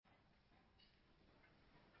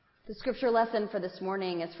The scripture lesson for this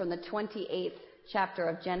morning is from the 28th chapter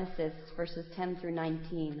of Genesis, verses 10 through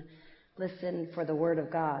 19. Listen for the word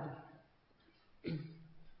of God.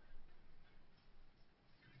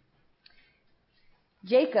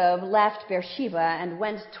 Jacob left Beersheba and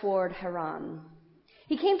went toward Haran.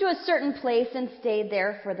 He came to a certain place and stayed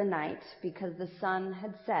there for the night, because the sun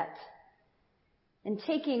had set. And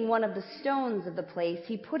taking one of the stones of the place,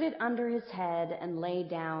 he put it under his head and lay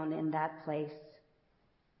down in that place.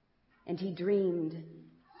 And he dreamed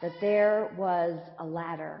that there was a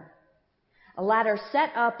ladder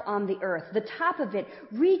set up on the earth, the top of it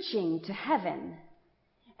reaching to heaven.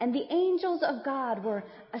 And the angels of God were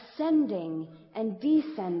ascending and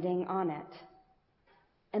descending on it.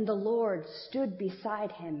 And the Lord stood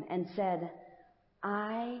beside him and said,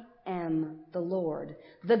 I am the Lord,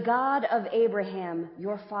 the God of Abraham,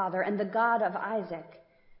 your father, and the God of Isaac.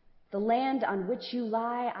 The land on which you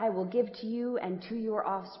lie I will give to you and to your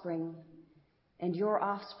offspring, and your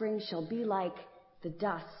offspring shall be like the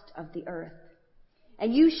dust of the earth.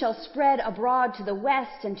 And you shall spread abroad to the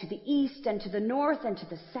west and to the east and to the north and to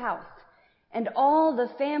the south, and all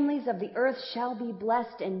the families of the earth shall be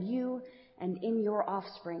blessed in you and in your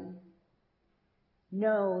offspring.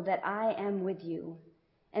 Know that I am with you,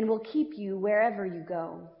 and will keep you wherever you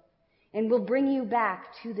go, and will bring you back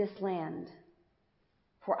to this land.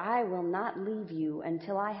 For I will not leave you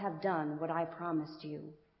until I have done what I promised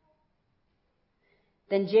you.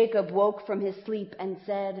 Then Jacob woke from his sleep and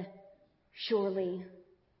said, Surely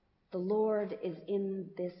the Lord is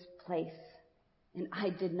in this place, and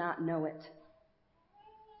I did not know it.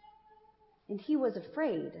 And he was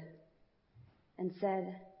afraid and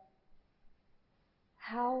said,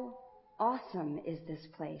 How awesome is this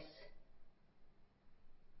place!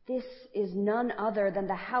 This is none other than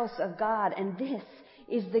the house of God, and this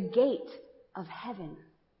is the gate of heaven.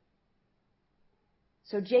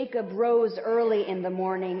 So Jacob rose early in the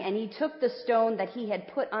morning, and he took the stone that he had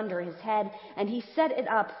put under his head, and he set it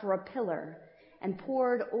up for a pillar, and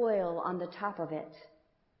poured oil on the top of it.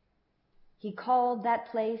 He called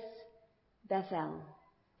that place Bethel.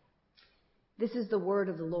 This is the word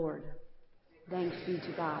of the Lord. Thanks be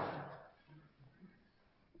to God.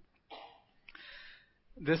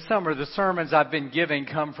 This summer, the sermons I've been giving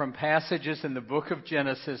come from passages in the book of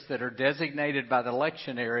Genesis that are designated by the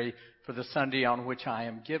lectionary for the Sunday on which I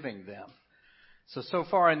am giving them. So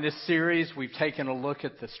far in this series, we've taken a look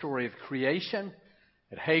at the story of creation,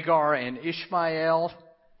 at Hagar and Ishmael,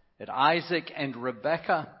 at Isaac and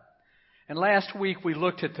Rebekah. And last week, we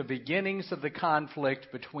looked at the beginnings of the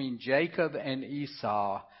conflict between Jacob and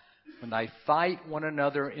Esau when they fight one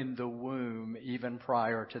another in the womb even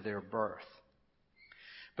prior to their birth.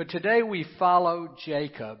 But today we follow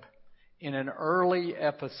Jacob in an early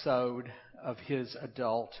episode of his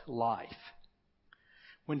adult life.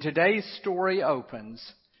 When today's story opens,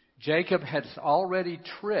 Jacob has already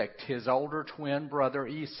tricked his older twin brother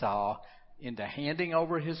Esau into handing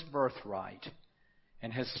over his birthright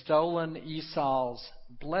and has stolen Esau's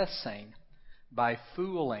blessing by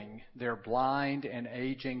fooling their blind and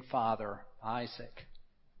aging father, Isaac.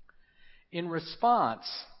 In response,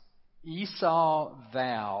 Esau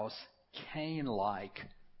vows, Cain-like,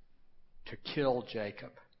 to kill Jacob.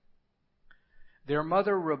 Their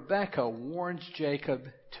mother Rebekah warns Jacob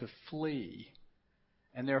to flee,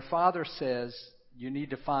 and their father says, you need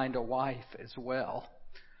to find a wife as well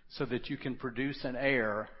so that you can produce an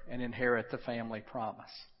heir and inherit the family promise.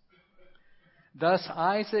 Thus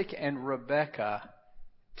Isaac and Rebekah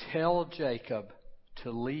tell Jacob to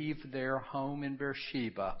leave their home in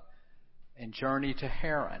Beersheba and journey to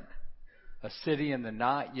Haran, a city in the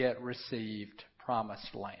not yet received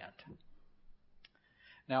promised land.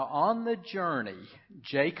 Now on the journey,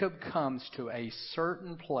 Jacob comes to a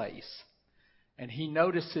certain place, and he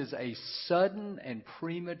notices a sudden and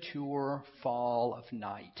premature fall of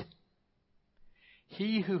night.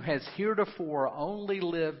 He who has heretofore only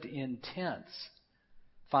lived in tents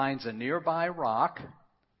finds a nearby rock,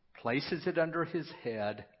 places it under his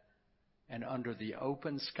head, and under the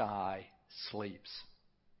open sky sleeps.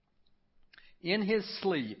 In his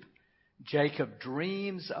sleep, Jacob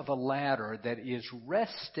dreams of a ladder that is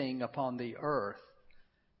resting upon the earth,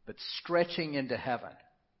 but stretching into heaven.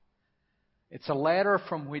 It's a ladder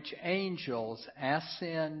from which angels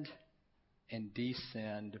ascend and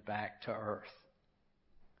descend back to earth.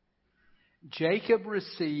 Jacob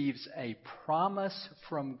receives a promise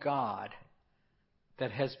from God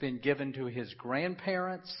that has been given to his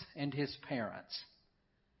grandparents and his parents,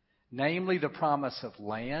 namely the promise of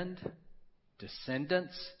land,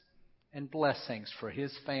 descendants, and blessings for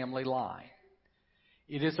his family line.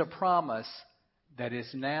 It is a promise that is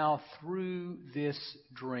now through this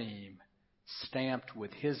dream stamped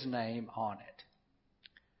with his name on it.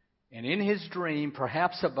 And in his dream,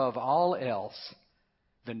 perhaps above all else,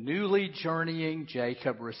 the newly journeying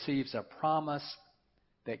Jacob receives a promise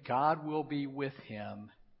that God will be with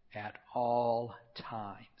him at all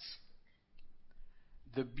times.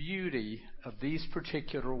 The beauty of these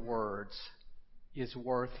particular words is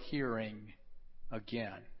worth hearing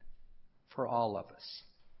again for all of us.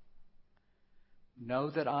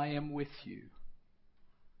 Know that I am with you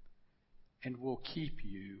and will keep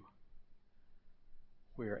you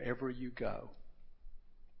wherever you go.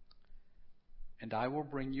 And I will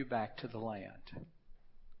bring you back to the land.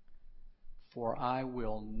 For I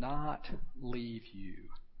will not leave you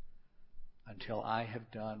until I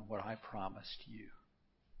have done what I promised you.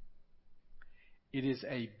 It is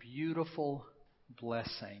a beautiful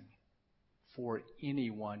blessing for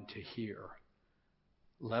anyone to hear,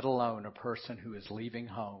 let alone a person who is leaving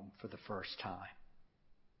home for the first time.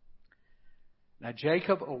 Now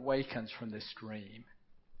Jacob awakens from this dream,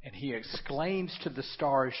 and he exclaims to the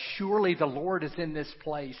stars, "Surely the Lord is in this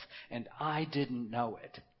place, and I didn't know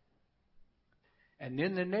it." And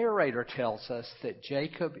then the narrator tells us that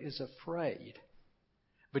Jacob is afraid.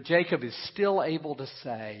 But Jacob is still able to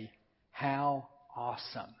say, "How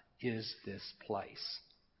awesome is this place?"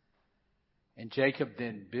 And Jacob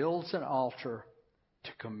then builds an altar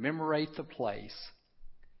to commemorate the place,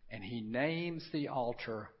 and he names the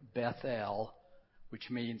altar Bethel, which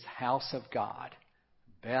means house of God.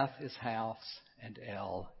 Beth is house, and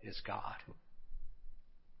El is God.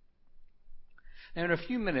 Now, in a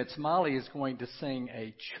few minutes, Molly is going to sing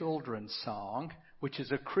a children's song, which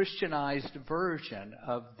is a Christianized version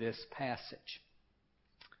of this passage.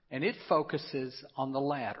 And it focuses on the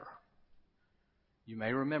ladder. You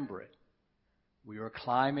may remember it. We are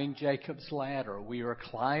climbing Jacob's ladder. We are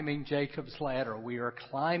climbing Jacob's ladder. We are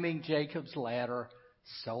climbing Jacob's ladder,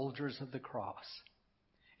 soldiers of the cross.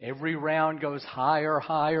 Every round goes higher,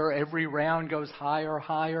 higher. Every round goes higher,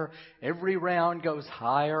 higher. Every round goes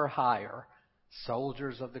higher, higher.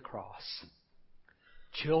 Soldiers of the cross.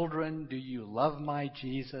 Children, do you love my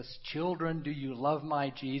Jesus? Children, do you love my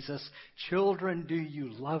Jesus? Children, do you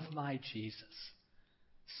love my Jesus?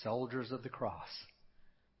 Soldiers of the cross.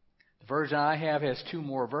 The version I have has 2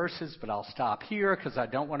 more verses, but I'll stop here because I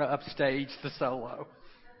don't want to upstage the solo.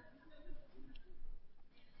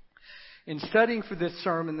 In studying for this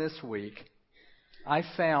sermon this week, I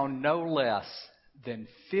found no less than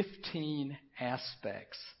 15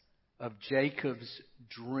 aspects of Jacob's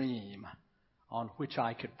dream on which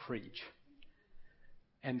I could preach.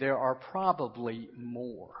 And there are probably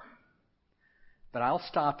more. But I'll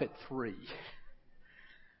stop at 3.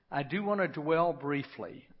 I do want to dwell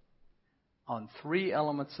briefly on 3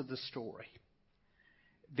 elements of the story.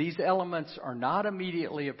 These elements are not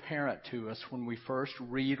immediately apparent to us when we first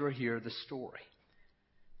read or hear the story,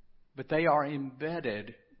 but they are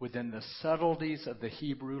embedded within the subtleties of the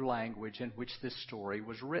Hebrew language in which this story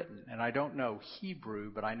was written. And I don't know Hebrew,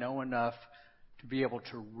 but I know enough to be able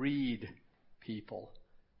to read people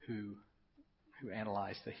who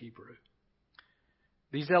analyze the Hebrew.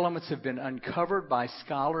 These elements have been uncovered by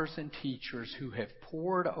scholars and teachers who have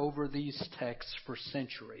pored over these texts for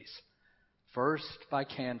centuries, first by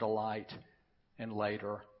candlelight and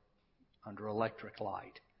later under electric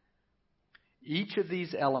light. Each of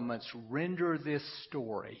these elements render this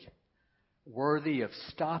story worthy of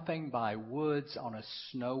stopping by woods on a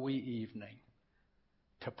snowy evening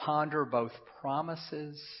to ponder both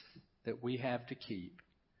promises that we have to keep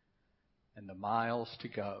and the miles to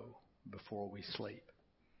go before we sleep.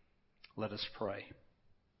 Let us pray.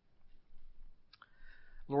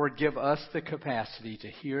 Lord, give us the capacity to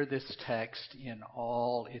hear this text in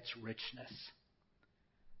all its richness,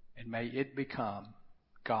 and may it become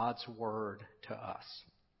God's word to us.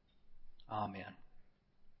 Amen.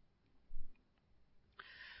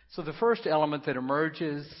 So the first element that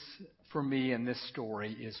emerges for me in this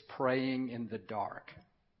story is praying in the dark.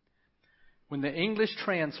 When the English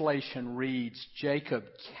translation reads, Jacob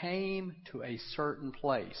came to a certain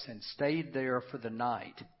place and stayed there for the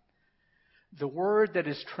night, the word that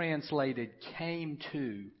is translated came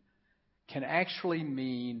to can actually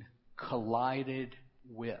mean collided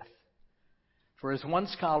with. For as one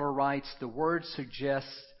scholar writes, the word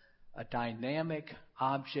suggests a dynamic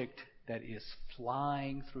object that is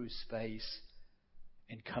flying through space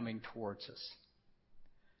and coming towards us.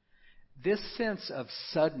 This sense of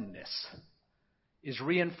suddenness is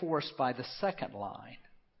reinforced by the second line,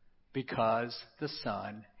 because the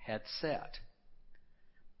sun had set.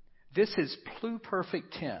 This is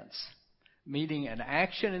pluperfect tense, meaning an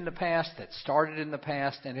action in the past that started in the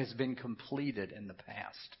past and has been completed in the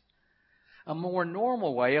past. A more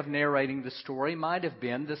normal way of narrating the story might have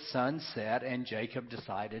been the sun set and Jacob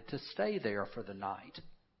decided to stay there for the night.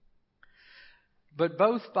 But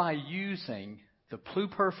both by using the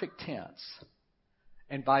pluperfect tense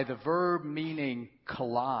and by the verb meaning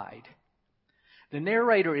collide, the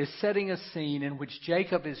narrator is setting a scene in which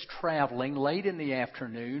Jacob is traveling late in the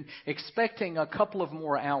afternoon, expecting a couple of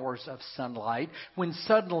more hours of sunlight, when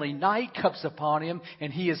suddenly night comes upon him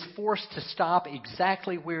and he is forced to stop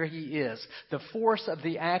exactly where he is. The force of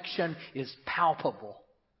the action is palpable,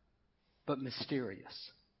 but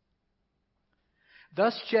mysterious.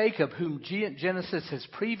 Thus Jacob, whom Genesis has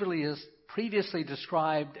previously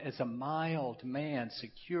described as a mild man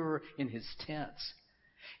secure in his tents,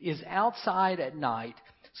 is outside at night,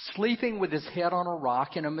 sleeping with his head on a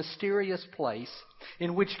rock in a mysterious place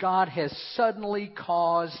in which God has suddenly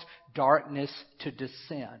caused darkness to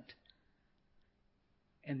descend.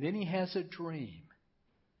 And then he has a dream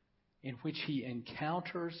in which he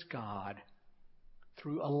encounters God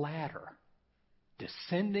through a ladder,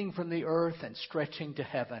 descending from the earth and stretching to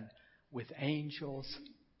heaven, with angels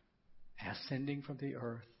ascending from the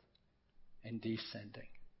earth and descending.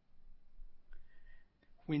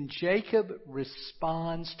 When Jacob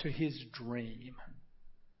responds to his dream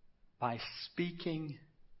by speaking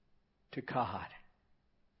to God,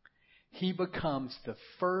 he becomes the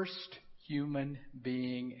first human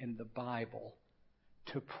being in the Bible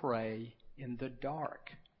to pray in the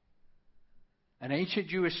dark. An ancient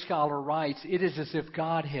Jewish scholar writes, it is as if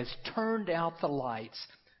God has turned out the lights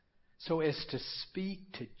so as to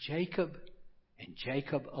speak to Jacob and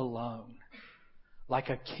Jacob alone, like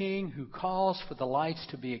a king who calls for the lights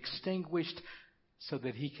to be extinguished so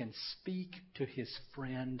that he can speak to his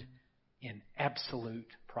friend in absolute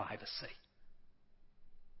privacy.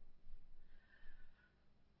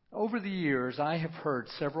 Over the years, I have heard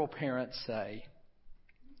several parents say,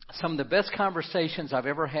 some of the best conversations I've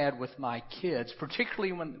ever had with my kids,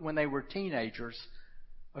 particularly when they were teenagers,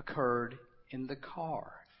 occurred in the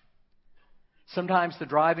car. Sometimes the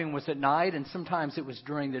driving was at night and sometimes it was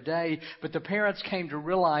during the day, but the parents came to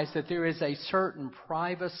realize that there is a certain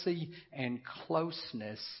privacy and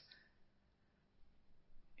closeness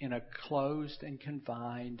in a closed and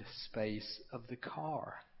confined space of the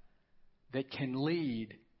car that can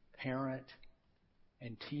lead parent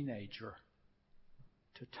and teenager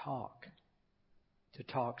to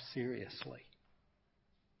talk seriously.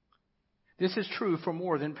 This is true for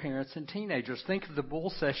more than parents and teenagers. Think of the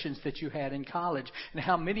bull sessions that you had in college and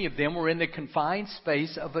how many of them were in the confined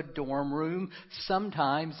space of a dorm room,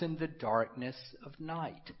 sometimes in the darkness of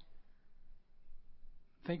night.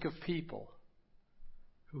 Think of people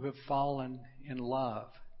who have fallen in love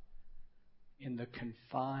in the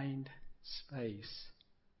confined space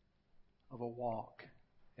of a walk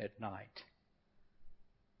at night.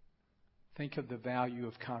 Think of the value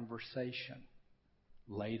of conversation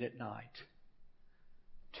late at night.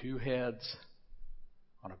 Two heads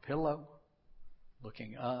on a pillow,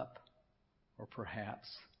 looking up, or perhaps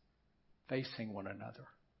facing one another.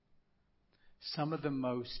 Some of the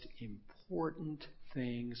most important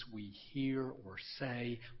things we hear or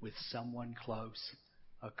say with someone close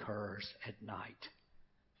occurs at night.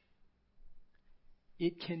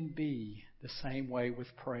 It can be the same way with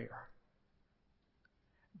prayer.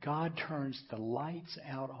 God turns the lights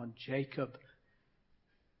out on Jacob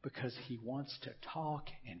because he wants to talk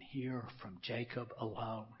and hear from Jacob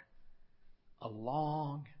alone. A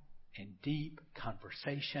long and deep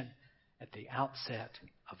conversation at the outset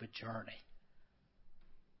of a journey.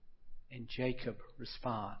 And Jacob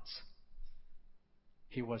responds.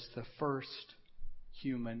 He was the first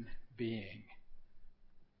human being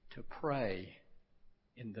to pray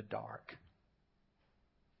in the dark.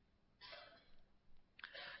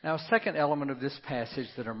 Now, a second element of this passage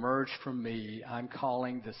that emerged from me, I'm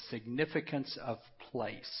calling the significance of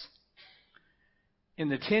place. In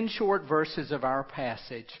the 10 short verses of our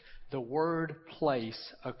passage, the word place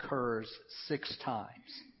occurs 6 times.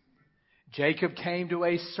 Jacob came to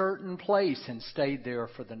a certain place and stayed there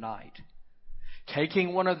for the night.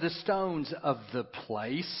 Taking one of the stones of the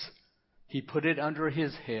place, he put it under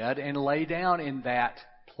his head and lay down in that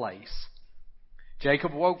place.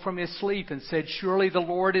 Jacob woke from his sleep and said, "Surely the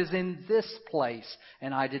Lord is in this place,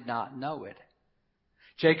 and I did not know it."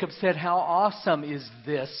 Jacob said, "How awesome is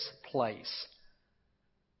this place?"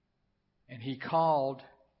 And he called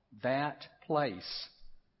that place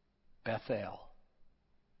Bethel,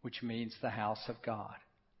 which means the house of God.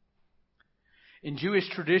 In Jewish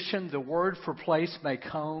tradition, the word for place,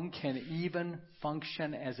 makom, can even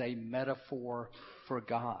function as a metaphor for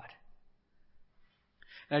God.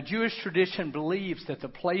 Now, Jewish tradition believes that the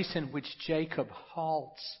place in which Jacob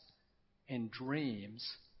halts and dreams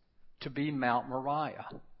to be Mount Moriah.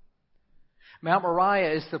 Mount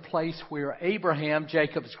Moriah is the place where Abraham,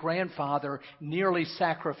 Jacob's grandfather, nearly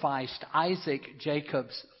sacrificed Isaac,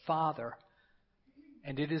 Jacob's father.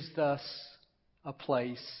 And it is thus a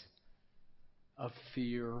place of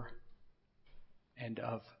fear and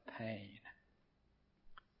of pain.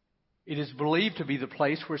 It is believed to be the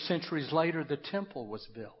place where centuries later the temple was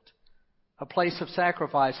built, a place of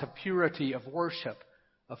sacrifice, of purity, of worship,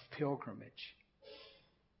 of pilgrimage.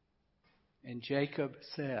 And Jacob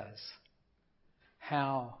says,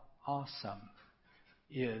 "How awesome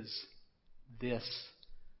is this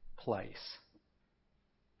place?"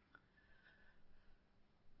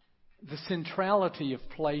 The centrality of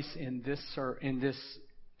place in this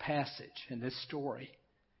passage, in this story,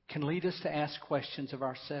 can lead us to ask questions of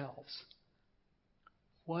ourselves.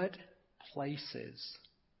 What places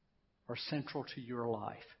are central to your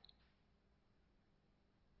life?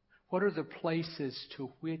 What are the places to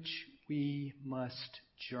which we must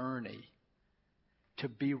journey to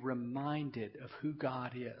be reminded of who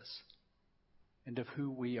God is and of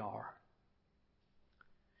who we are?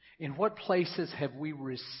 In what places have we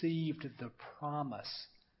received the promise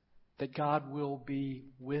that God will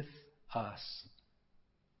be with us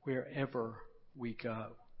wherever we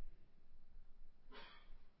go?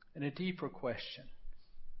 And a deeper question,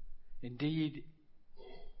 indeed,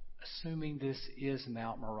 assuming this is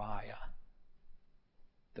Mount Moriah,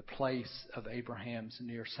 the place of Abraham's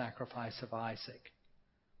near sacrifice of Isaac,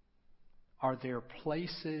 are there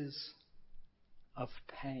places of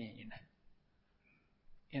pain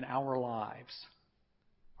in our lives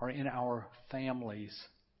or in our families'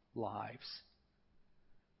 lives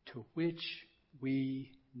to which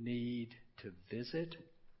we need to visit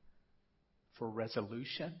for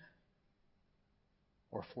resolution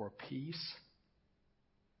or for peace?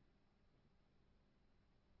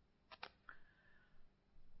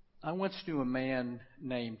 I once knew a man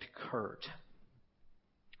named Kurt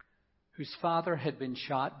whose father had been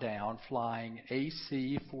shot down flying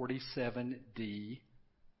AC-47D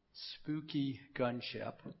Spooky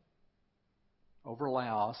gunship over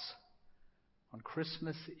Laos on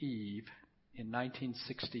Christmas Eve in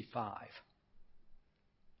 1965.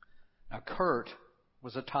 Now, Kurt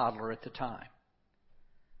was a toddler at the time.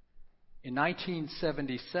 In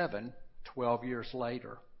 1977, 12 years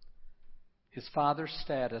later, his father's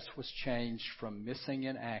status was changed from missing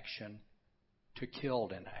in action to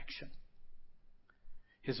killed in action.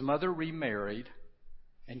 His mother remarried,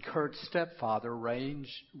 and Kurt's stepfather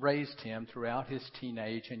raised him throughout his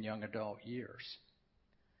teenage and young adult years.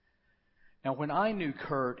 Now, when I knew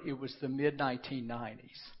Kurt, it was the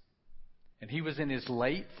mid-1990s, and he was in his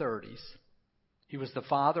late 30s. He was the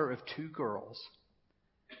father of 2 girls,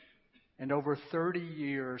 and over 30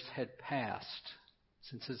 years had passed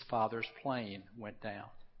since his father's plane went down.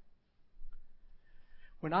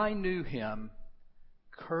 When I knew him,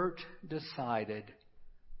 Kurt decided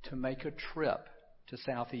to make a trip to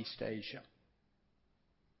Southeast Asia,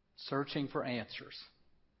 searching for answers.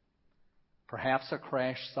 Perhaps a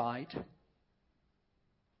crash site,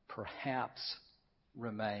 perhaps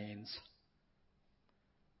remains,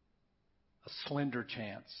 a slender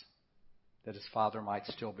chance that his father might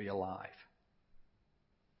still be alive.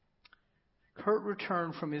 Kurt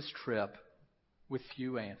returned from his trip with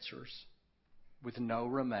few answers, with no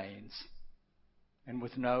remains, and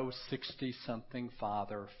with no 60-something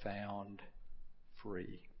father found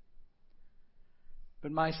free.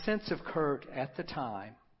 But my sense of Kurt at the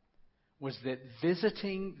time was that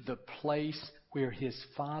visiting the place where his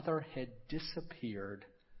father had disappeared,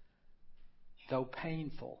 though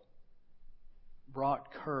painful,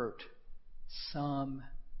 brought Kurt some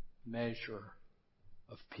measure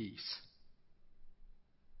of peace.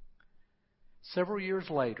 Several years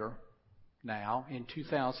later, now in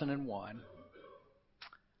 2001,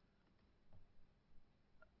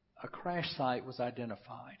 a crash site was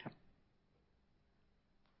identified.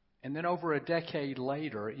 And then over a decade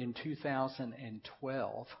later, in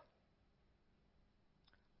 2012,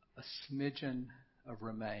 a smidgen of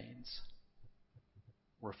remains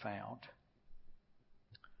were found.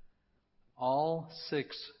 All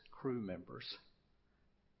 6 crew members,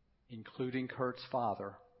 including Kurt's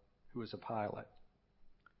father, who was a pilot,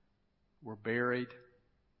 were buried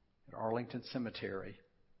at Arlington Cemetery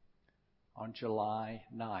on July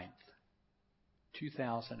 9th,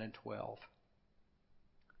 2012.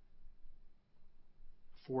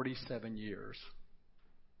 47 years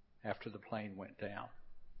after the plane went down.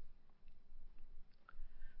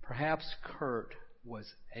 Perhaps Kurt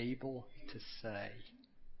was able to say,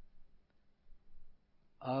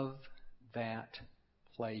 of that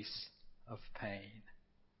place of pain.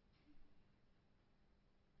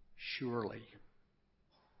 Surely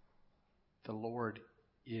the Lord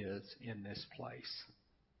is in this place.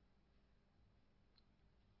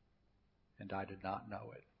 And I did not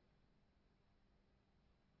know it.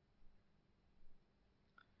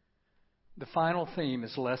 The final theme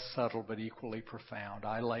is less subtle but equally profound.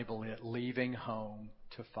 I label it leaving home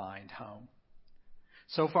to find home.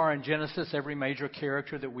 So far in Genesis, every major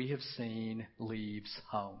character that we have seen leaves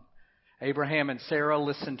home. Abraham and Sarah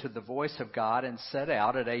listened to the voice of God and set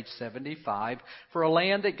out at age 75 for a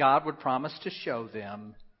land that God would promise to show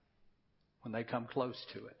them when they come close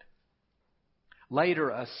to it. Later,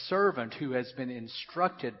 a servant who has been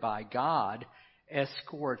instructed by God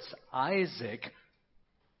escorts Isaac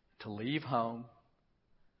to leave home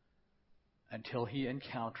until he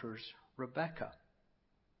encounters Rebekah,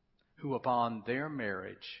 who upon their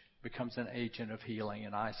marriage becomes an agent of healing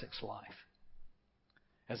in Isaac's life.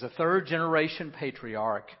 As a third-generation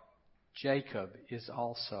patriarch, Jacob is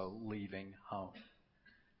also leaving home.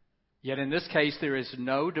 Yet in this case, there is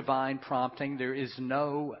no divine prompting. There is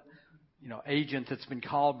no agent that's been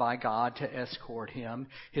called by God to escort him.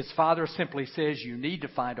 His father simply says, you need to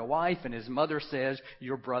find a wife, and his mother says,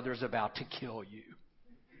 your brother's about to kill you.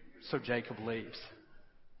 So Jacob leaves.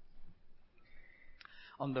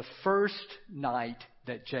 On the first night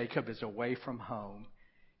that Jacob is away from home,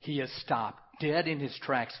 he is stopped dead in his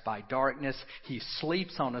tracks by darkness. He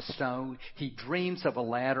sleeps on a stone. He dreams of a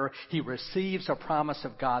ladder. He receives a promise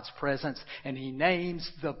of God's presence, and he names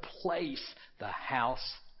the place the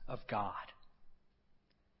house of God.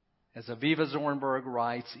 As Aviva Zornberg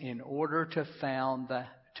writes, in order to find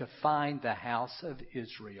the house of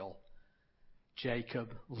Israel, Jacob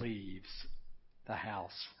leaves the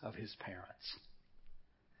house of his parents.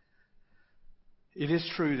 It is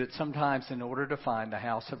true that sometimes in order to find the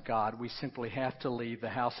house of God, we simply have to leave the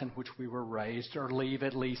house in which we were raised or leave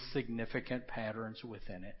at least significant patterns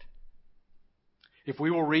within it. If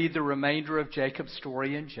we will read the remainder of Jacob's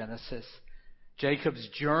story in Genesis, Jacob's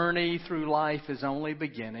journey through life is only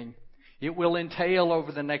beginning. It will entail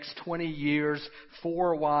over the next 20 years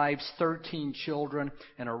 4 wives, 13 children,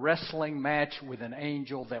 and a wrestling match with an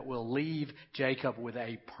angel that will leave Jacob with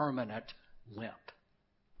a permanent limp.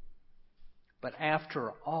 But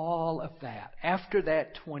after all of that, after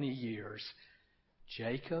that 20 years,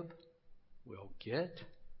 Jacob will get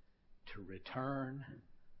to return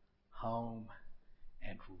home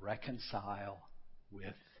and reconcile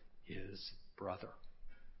with his brother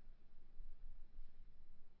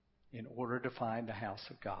in order to find the house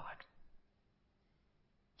of God.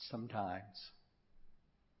 Sometimes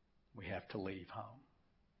we have to leave home.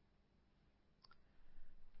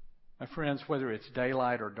 My friends, whether it's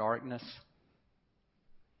daylight or darkness,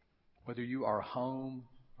 whether you are home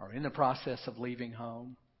or in the process of leaving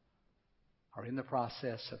home or in the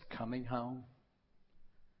process of coming home,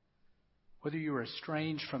 whether you are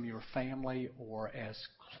estranged from your family or as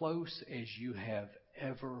close as you have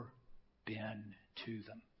ever been to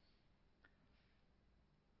them,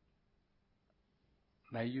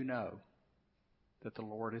 may you know that the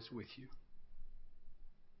Lord is with you.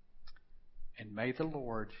 And may the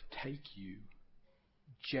Lord take you,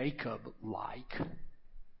 Jacob-like,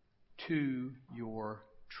 to your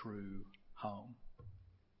true home.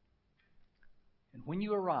 And when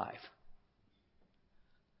you arrive,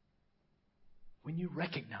 when you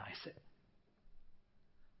recognize it,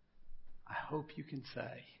 I hope you can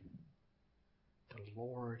say, the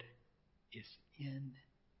Lord is in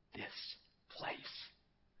this place.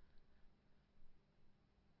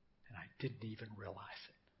 And I didn't even realize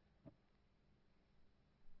it.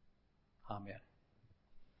 Amen.